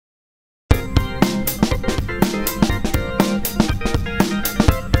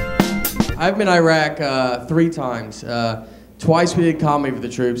I've been to Iraq 3 times. Twice we did comedy for the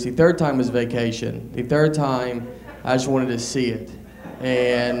troops. The third time was vacation. The third time, I just wanted to see it.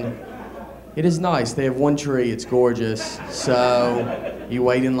 And it is nice. They have one tree. It's gorgeous. So you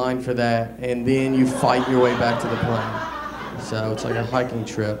wait in line for that, and then you fight your way back to the plane. So it's like a hiking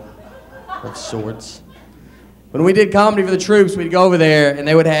trip of sorts. When we did comedy for the troops, we'd go over there, and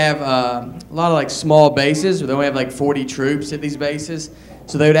they would have a lot of like small bases, where they only have like 40 troops at these bases.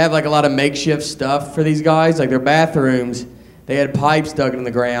 So they would have like a lot of makeshift stuff for these guys, like their bathrooms. They had pipes dug in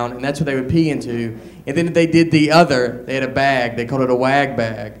the ground, and that's what they would pee into. And then if they did the other, they had a bag. They called it a W.A.G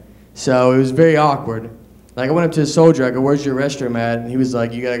bag. So it was very awkward. Like I went up to a soldier, I go, "Where's your restroom at?" And he was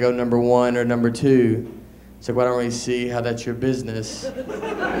like, "You gotta go number 1 or number 2. It's like, well, I don't really see how that's your business.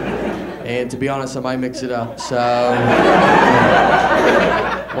 And to be honest, I might mix it up. So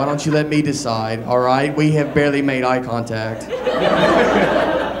why don't you let me decide, all right? We have barely made eye contact.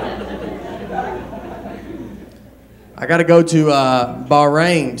 I got to go to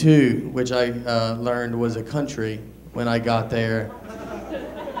Bahrain, too, which I learned was a country when I got there.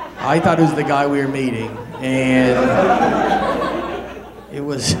 I thought it was the guy we were meeting, and it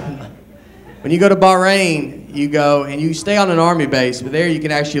was... When you go to Bahrain, you go and you stay on an army base, but there you can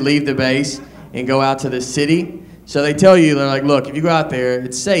actually leave the base and go out to the city. So they tell you, they're like, look, if you go out there,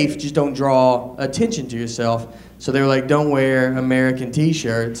 it's safe, just don't draw attention to yourself. So they were like, don't wear American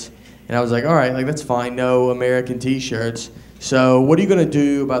t-shirts. And I was like, all right, like that's fine, no American t-shirts. So what are you gonna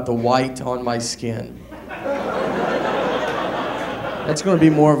do about the white on my skin? That's gonna be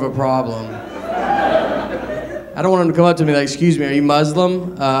more of a problem. I don't want them to come up to me like, excuse me, are you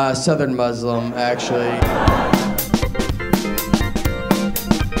Muslim? Southern Muslim, actually.